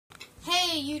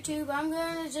Today, YouTube, I'm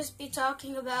going to just be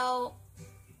talking about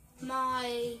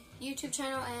my YouTube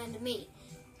channel and me.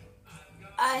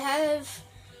 I have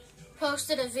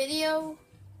posted a video,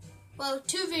 well,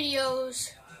 2 videos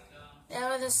that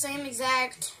are the same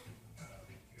exact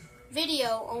video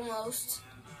almost,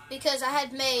 because I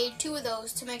had made 2 of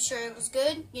those to make sure it was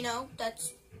good. You know,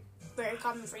 that's very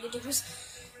common for YouTubers.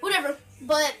 Whatever.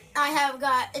 But I have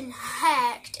gotten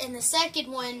hacked, and the second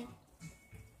one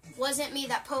wasn't me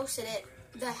that posted it.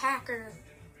 The hacker.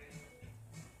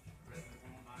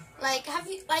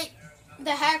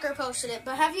 The hacker posted it,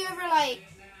 but have you ever,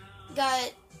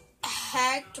 got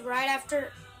hacked right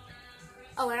after?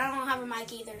 Oh, and I don't have a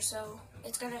mic either, so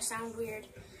it's gonna sound weird.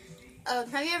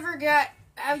 Have you ever,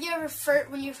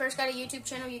 when you first got a YouTube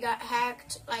channel, you got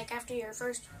hacked, after your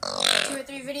first 2 or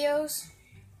 3 videos?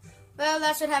 Well,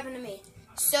 that's what happened to me.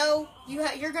 So,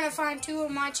 you're gonna find 2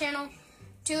 of my channel,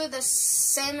 2 of the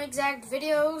same exact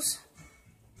videos.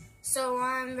 So,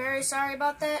 I'm very sorry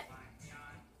about that.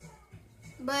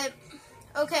 But,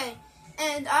 okay.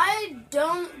 And I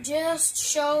don't just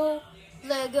show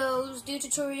Legos, do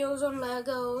tutorials on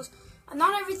Legos.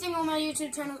 Not everything on my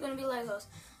YouTube channel is going to be Legos.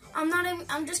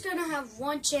 I'm just going to have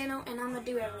one channel and I'm going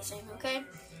to do everything, okay?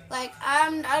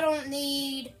 I don't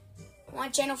need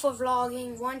one channel for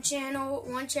vlogging, one channel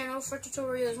for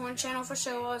tutorials, one channel for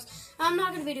show-offs. I'm not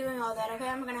going to be doing all that, okay?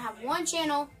 I'm going to have one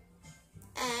channel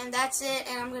and that's it.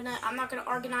 And I'm not going to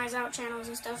organize out channels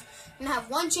and stuff. I'm going to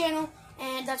have one channel.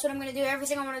 And that's what I'm going to do,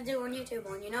 everything I want to do on YouTube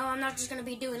on, you know? I'm not just going to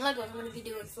be doing Legos. I'm going to be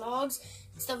doing vlogs,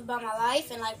 stuff about my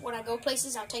life, and, when I go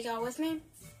places, I'll take y'all with me,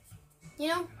 you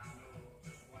know?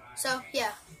 So,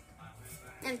 yeah.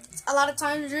 And a lot of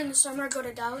times during the summer, I go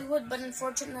to Dollywood, but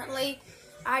unfortunately,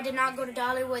 I did not go to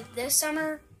Dollywood this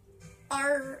summer.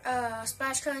 Our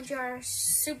Splash Country, our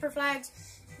Super Flags,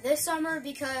 this summer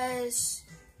because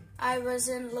I was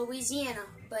in Louisiana.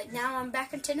 But now I'm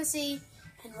back in Tennessee,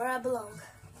 and where I belong.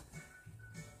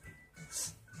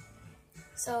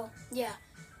 So, yeah.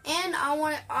 And I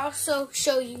want to also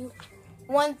show you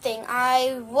one thing.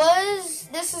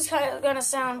 This is kind of going to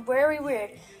sound very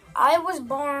weird. I was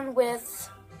born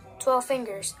with 12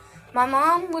 fingers. My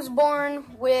mom was born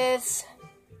with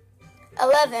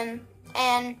 11,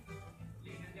 and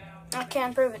I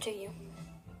can't prove it to you.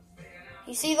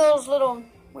 You see those little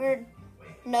weird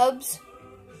nubs?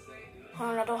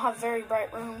 I don't have very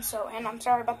bright room, and I'm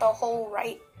sorry about the hole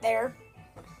right there.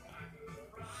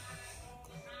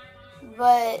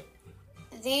 But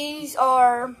these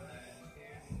are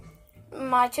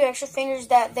my 2 extra fingers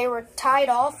that they were tied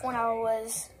off when I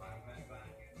was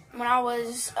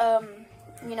a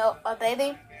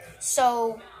baby.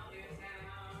 So,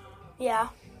 yeah.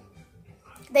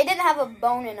 They didn't have a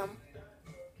bone in them.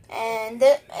 And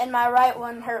my right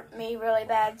one hurt me really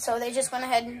bad. So they just went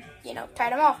ahead and,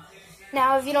 tied them off.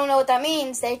 Now, if you don't know what that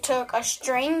means, they took a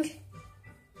string,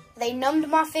 they numbed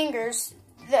my fingers,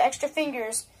 the extra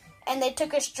fingers, and they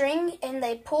took a string and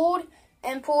they pulled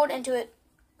and pulled until it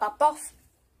popped off.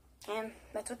 And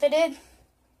that's what they did.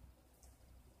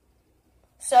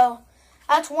 So,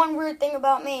 that's one weird thing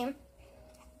about me.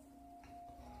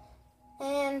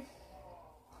 And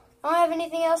I don't have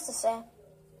anything else to say.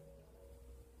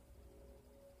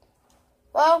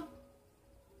 Well,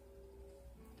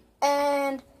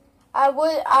 and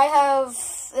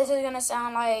this is going to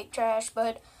sound like trash,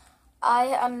 but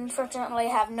I unfortunately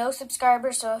have no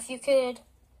subscribers, so if you could,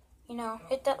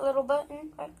 hit that little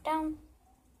button right down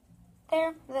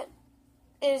there that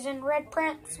is in red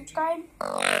print, subscribe,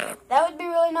 that would be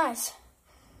really nice.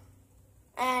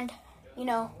 And,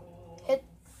 hit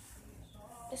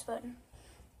this button.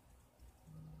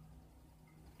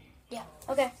 Yeah,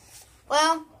 okay.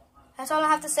 Well, that's all I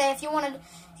have to say. If you want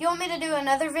me to do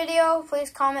another video, please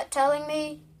comment telling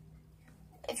me.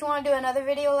 If you want to do another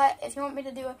video if you want me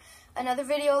to do another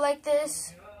video like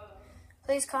this,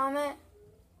 please comment.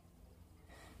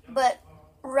 But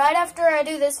right after I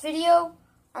do this video,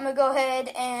 I'm going to go ahead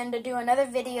and do another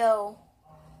video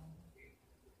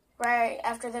right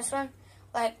after this one,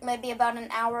 maybe about an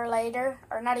hour later,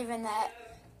 or not even that.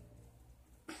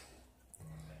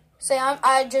 So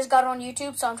I just got on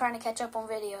YouTube, so I'm trying to catch up on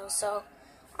videos. So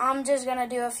I'm just going to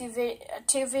do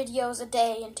 2 videos a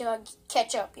day until I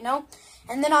catch up,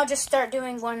 And then I'll just start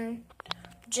doing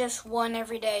just one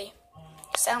every day.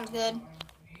 Sounds good.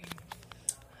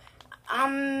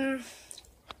 I'm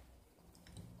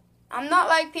not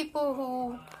like people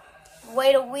who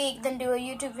wait a week, then do a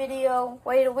YouTube video,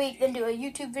 wait a week, then do a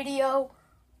YouTube video,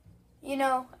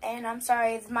 and I'm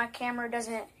sorry if my camera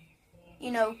doesn't,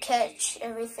 catch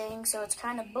everything, so it's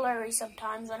kind of blurry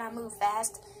sometimes when I move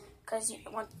fast, because,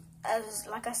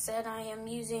 like I said, I am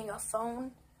using a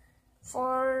phone,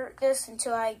 for this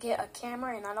until I get a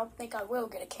camera, and I don't think I will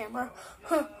get a camera.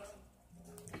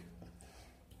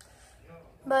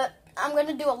 But I'm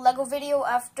gonna do a Lego video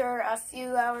after a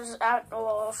few hours out,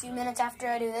 or a few minutes after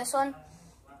I do this one.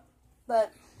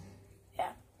 But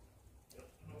yeah.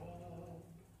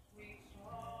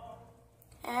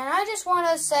 And I just want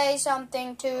to say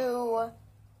something to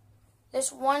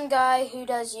this one guy who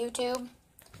does YouTube.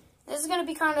 This is gonna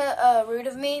be kind of rude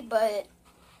of me, but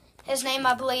his name,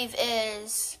 I believe,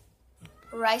 is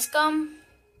Rice Gum.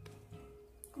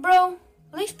 Bro,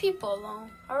 leave people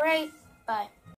alone. Alright? Bye.